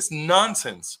testimony. This is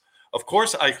nonsense. Of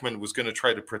course, Eichmann was going to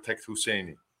try to protect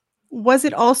Husseini. Was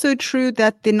it also true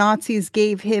that the Nazis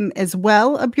gave him as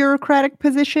well a bureaucratic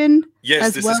position?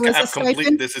 Yes, this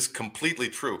is completely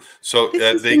true. So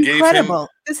they incredible.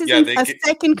 gave him. This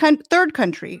is third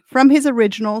country from his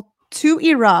original to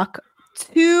Iraq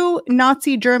to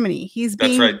Nazi Germany. He's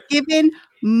being given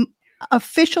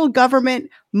official government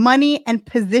money and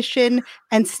position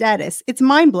and status. It's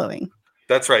mind-blowing.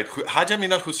 That's right. Haj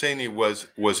Amin al-Husseini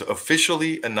was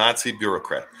officially a Nazi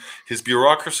bureaucrat. His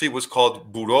bureaucracy was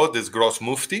called Bureau des Gross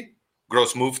Mufti.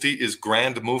 Gross Mufti is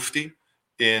Grand Mufti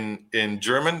in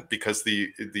German, because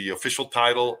the official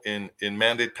title in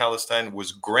Mandate Palestine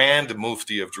was Grand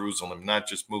Mufti of Jerusalem, not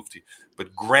just Mufti,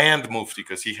 but Grand Mufti,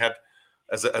 because he had,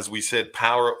 as we said,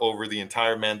 power over the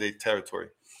entire Mandate territory.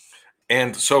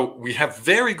 And so we have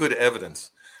very good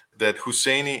evidence that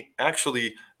Husseini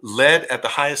actually led at the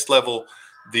highest level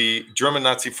the German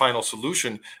Nazi final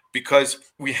solution, because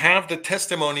we have the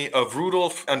testimony of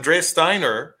Rudolf Andreas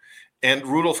Steiner and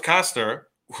Rudolf Kastner,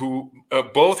 who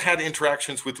both had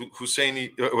interactions with with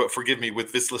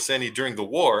Wislicenyi during the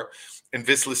war. And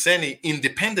Wislicenyi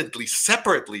independently,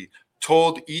 separately,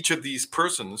 told each of these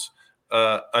persons,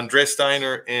 Andreas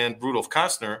Steiner and Rudolf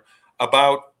Kastner,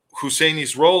 about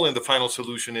Husseini's role in the final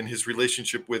solution in his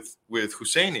relationship with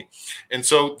Husseini. And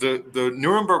so the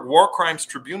Nuremberg War Crimes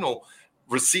Tribunal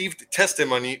received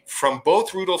testimony from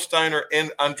both Rudolf Steiner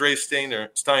and Andreas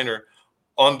Steiner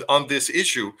on this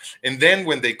issue. And then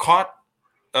when they caught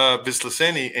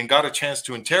Wislicenyi and got a chance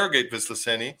to interrogate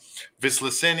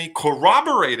Wislicenyi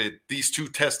corroborated these two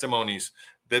testimonies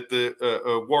that the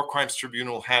War Crimes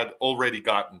Tribunal had already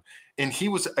gotten. And he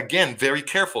was, again, very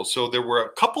careful. So there were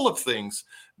a couple of things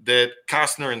that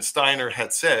Kastner and Steiner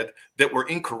had said that were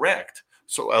incorrect.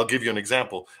 So I'll give you an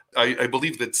example. I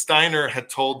believe that Steiner had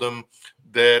told them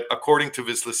that, according to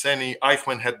Wislicenyi,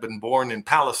 Eichmann had been born in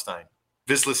Palestine.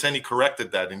 Wislicenyi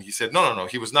corrected that, and he said, no,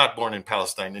 he was not born in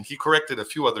Palestine. And he corrected a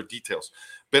few other details.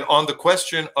 But on the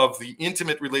question of the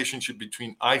intimate relationship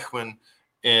between Eichmann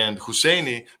and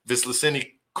Husseini,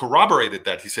 Wislicenyi corroborated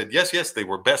that. He said, yes, they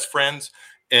were best friends.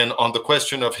 And on the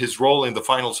question of his role in the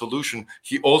final solution,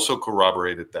 he also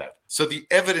corroborated that. So the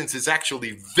evidence is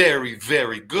actually very,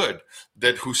 very good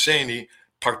that Husseini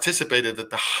participated at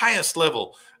the highest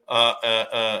level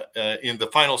in the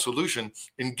final solution.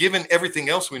 And given everything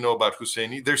else we know about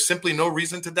Husseini, there's simply no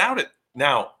reason to doubt it.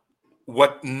 Now,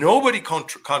 what nobody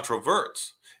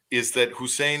controverts is that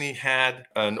Husseini had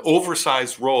an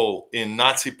oversized role in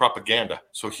Nazi propaganda.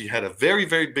 So he had a very,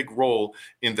 very big role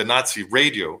in the Nazi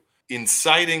radio.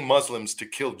 inciting Muslims to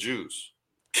kill Jews.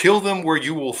 Kill them where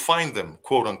you will find them,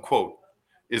 quote unquote,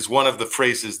 is one of the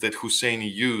phrases that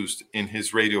Husseini used in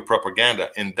his radio propaganda.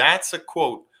 And that's a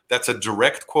quote, that's a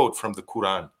direct quote from the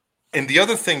Quran. And the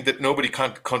other thing that nobody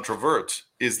controverts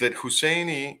is that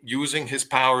Husseini, using his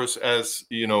powers as,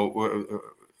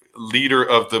 leader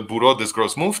of the Bureau des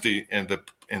Gros Mufti and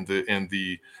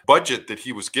the budget that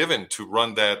he was given to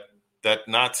run that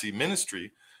Nazi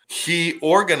ministry, he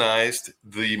organized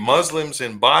the Muslims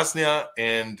in Bosnia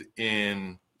and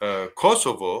in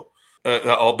Kosovo,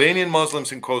 Albanian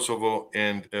Muslims in Kosovo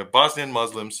and Bosnian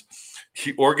Muslims.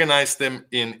 He organized them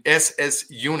in SS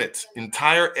units.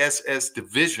 Entire SS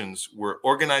divisions were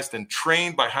organized and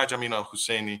trained by Haj Amin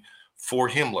al-Husseini for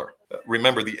Himmler.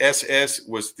 Remember, the SS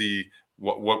was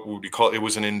what would be called, it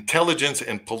was an intelligence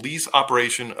and police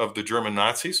operation of the German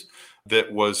Nazis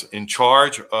that was in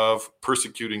charge of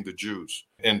persecuting the Jews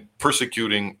and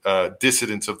persecuting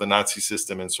dissidents of the Nazi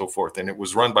system and so forth. And it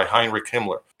was run by Heinrich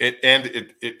Himmler.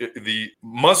 The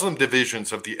Muslim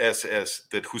divisions of the SS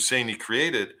that Husseini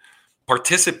created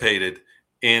participated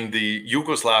in the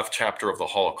Yugoslav chapter of the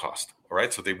Holocaust. All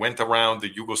right, so they went around the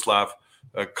Yugoslav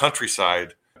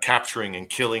countryside, capturing and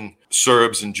killing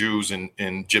Serbs and Jews and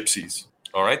gypsies.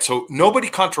 All right, so nobody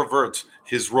controverts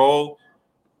his role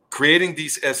creating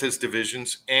these SS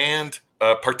divisions and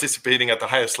participating at the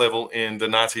highest level in the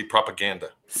Nazi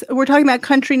propaganda. So we're talking about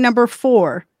country number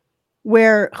 4,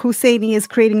 where Husseini is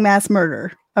creating mass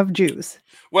murder of Jews.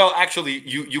 Well, actually,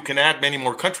 you can add many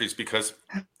more countries, because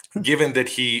given that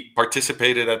he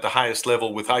participated at the highest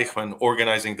level with Eichmann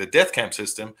organizing the death camp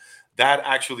system, that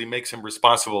actually makes him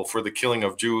responsible for the killing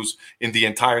of Jews in the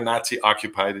entire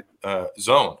Nazi-occupied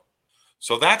zone.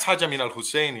 So that's Haj Amin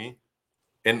al-Husseini.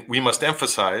 And we must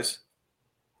emphasize,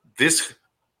 this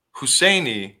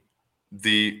Husseini,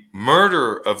 the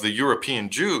murderer of the European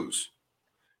Jews,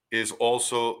 is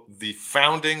also the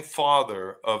founding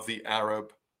father of the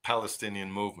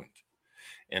Arab-Palestinian movement.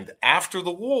 And after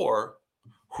the war,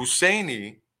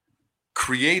 Husseini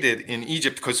created in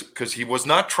Egypt, because he was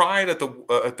not tried at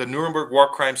the Nuremberg War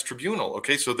Crimes Tribunal.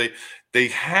 Okay, so they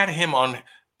had him on,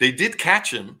 they did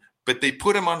catch him, but they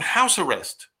put him on house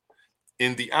arrest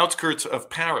in the outskirts of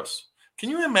Paris. Can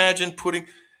you imagine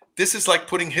this is like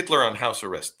putting Hitler on house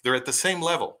arrest. They're at the same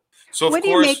level. So what do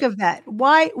you make of that?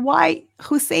 Why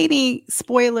Husseini,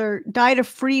 spoiler, died a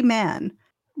free man?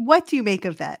 What do you make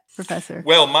of that, Professor?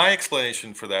 Well, my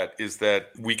explanation for that is that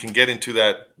we can get into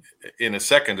that in a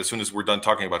second as soon as we're done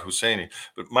talking about Husseini.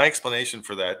 But my explanation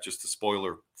for that, just a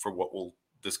spoiler for what we'll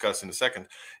discuss in a second,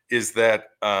 is that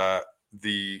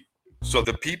the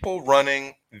people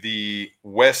running the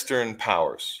Western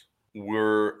powers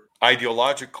were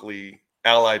ideologically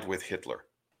allied with Hitler.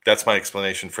 That's my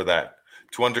explanation for that.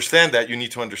 To understand that, you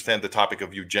need to understand the topic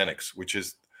of eugenics, which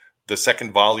is the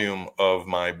second volume of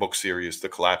my book series, The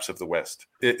Collapse of the West.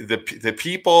 The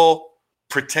people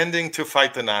pretending to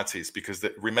fight the Nazis, because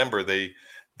remember, they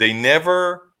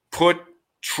never put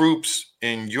troops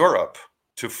in Europe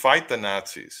to fight the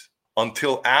Nazis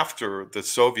until after the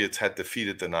Soviets had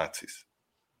defeated the Nazis.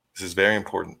 This is very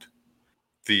important.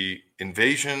 The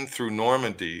invasion through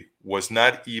Normandy was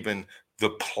not even,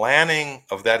 the planning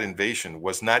of that invasion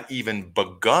was not even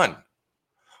begun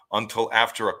until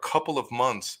after a couple of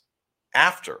months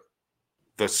after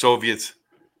the Soviets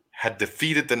had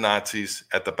defeated the Nazis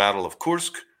at the Battle of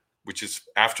Kursk, which is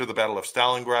after the Battle of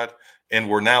Stalingrad, and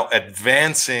were now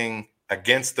advancing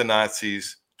against the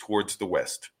Nazis towards the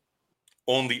West.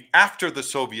 Only after the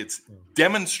Soviets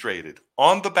demonstrated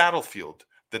on the battlefield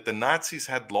that the Nazis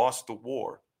had lost the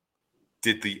war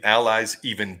did the Allies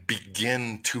even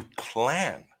begin to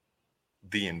plan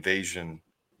the invasion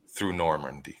through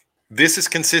Normandy. This is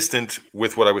consistent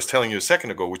with what I was telling you a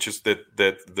second ago, which is that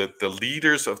the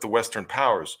leaders of the Western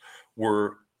powers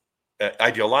were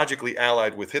ideologically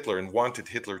allied with Hitler and wanted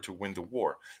Hitler to win the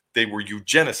war. They were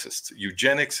eugenicists.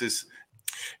 Eugenics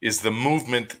is the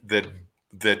movement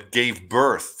that gave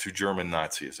birth to German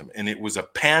Nazism. And it was a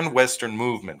pan-Western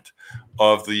movement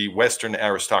of the Western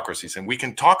aristocracies. And we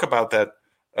can talk about that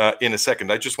in a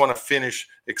second. I just want to finish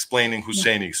explaining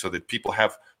Husseini so that people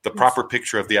have the proper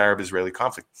picture of the Arab-Israeli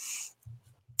conflict.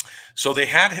 So they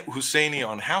had Husseini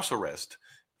on house arrest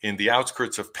in the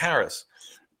outskirts of Paris.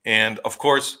 And of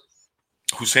course,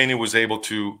 Husseini was able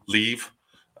to leave.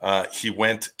 He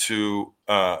went to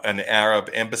an Arab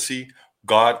embassy,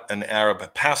 got an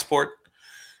Arab passport,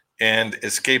 and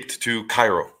escaped to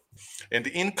Cairo. And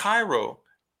in Cairo,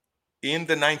 in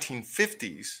the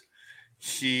 1950s,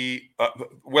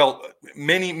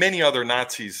 many other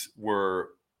Nazis were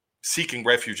seeking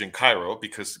refuge in Cairo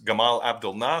because Gamal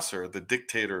Abdel Nasser, the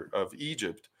dictator of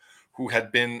Egypt, who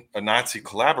had been a Nazi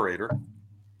collaborator,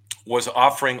 was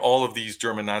offering all of these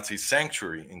German Nazis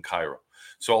sanctuary in Cairo.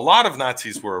 So a lot of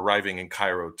Nazis were arriving in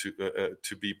Cairo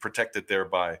to be protected there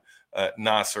by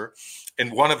Nasser,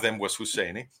 and one of them was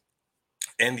Husseini.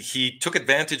 And he took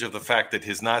advantage of the fact that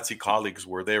his Nazi colleagues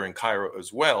were there in Cairo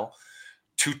as well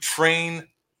to train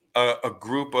a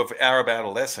group of Arab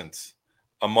adolescents,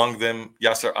 among them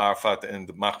Yasser Arafat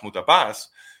and Mahmoud Abbas.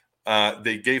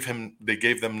 They gave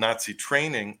them Nazi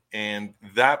training, and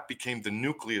that became the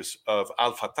nucleus of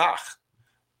Al-Fatah,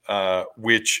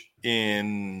 which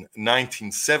in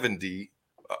 1970,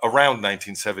 around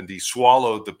 1970,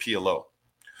 swallowed the PLO.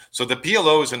 So the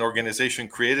PLO is an organization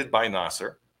created by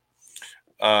Nasser.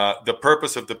 The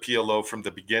purpose of the PLO from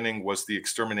the beginning was the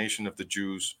extermination of the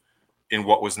Jews in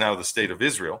what was now the state of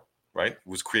Israel, right? It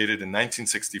was created in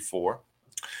 1964.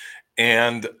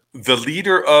 And the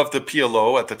leader of the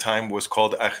PLO at the time was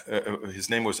called, his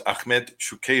name was Ahmed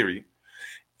Shukeri.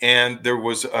 And there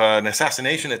was an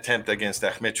assassination attempt against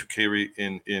Ahmed Shukeri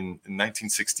in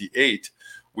 1968,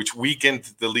 which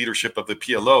weakened the leadership of the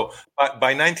PLO. But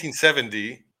by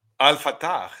 1970,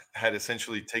 Al-Fatah had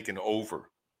essentially taken over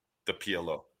the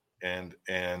PLO.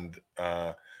 And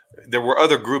there were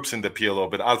other groups in the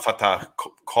PLO, but Al-Fatah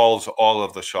calls all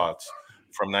of the shots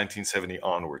from 1970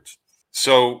 onwards.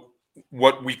 So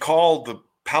what we call the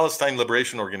Palestine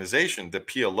Liberation Organization, the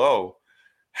PLO,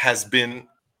 has been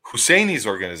Husseini's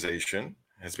organization,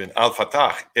 has been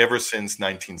Al-Fatah ever since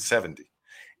 1970.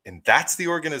 And that's the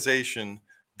organization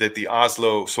that the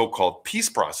Oslo so-called peace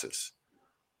process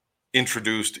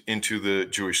introduced into the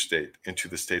Jewish state, into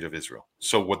the state of Israel.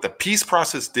 So what the peace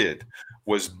process did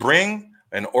was bring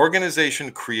an organization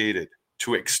created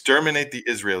to exterminate the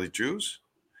Israeli Jews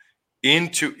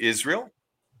into Israel,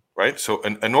 right? So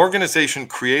an organization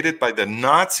created by the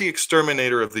Nazi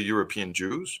exterminator of the European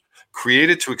Jews,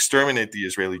 created to exterminate the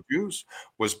Israeli Jews,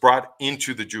 was brought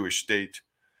into the Jewish state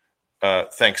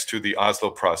thanks to the Oslo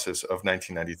process of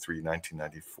 1993,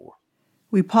 1994.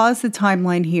 We pause the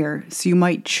timeline here so you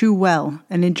might chew well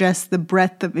and ingest the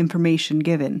breadth of information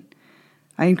given.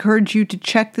 I encourage you to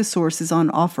check the sources on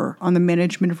offer on the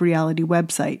Management of Reality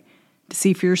website to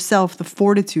see for yourself the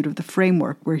fortitude of the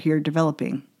framework we're here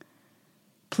developing.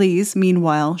 Please,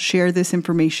 meanwhile, share this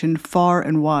information far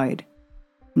and wide.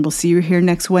 And we'll see you here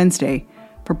next Wednesday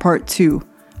for part 2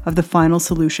 of The Final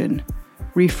Solution,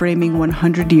 Reframing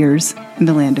 100 Years in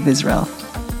the Land of Israel.